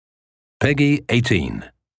Peggy 18.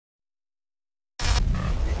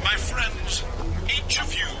 My friends, each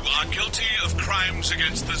of you are guilty of crimes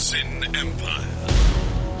against the Zin Empire.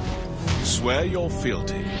 Swear your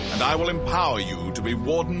fealty, and I will empower you to be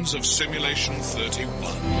wardens of Simulation 31.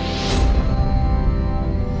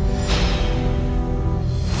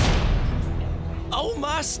 Oh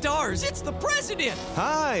my stars, it's the president!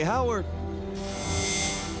 Hi, Howard.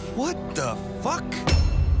 What the fuck?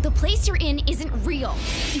 The place you're in isn't real.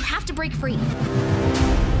 You have to break free.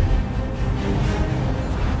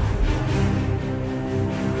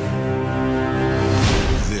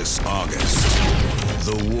 This August,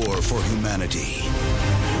 the war for humanity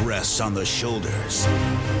rests on the shoulders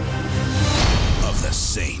of the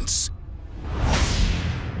Saints.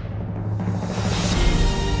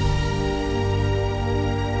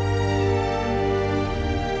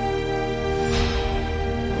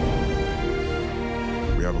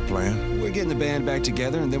 We have a plan? We're getting the band back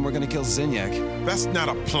together, and then we're gonna kill Zinyak. That's not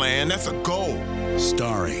a plan, that's a goal.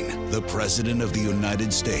 Starring the President of the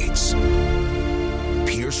United States,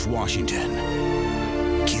 Pierce Washington,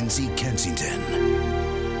 Kinsey Kensington,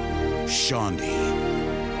 Shondi,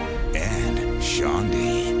 and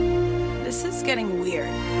Shondi. This is getting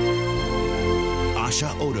weird.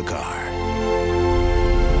 Asha Odekar,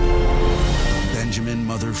 Benjamin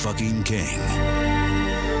Motherfucking King,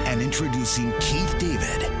 and introducing Keith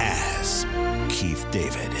David as Keith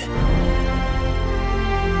David.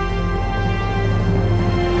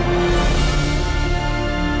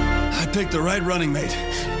 I picked the right running mate.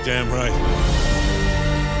 Damn right.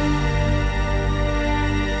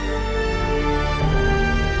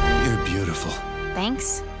 You're beautiful.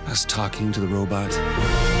 Thanks. I was talking to the robot.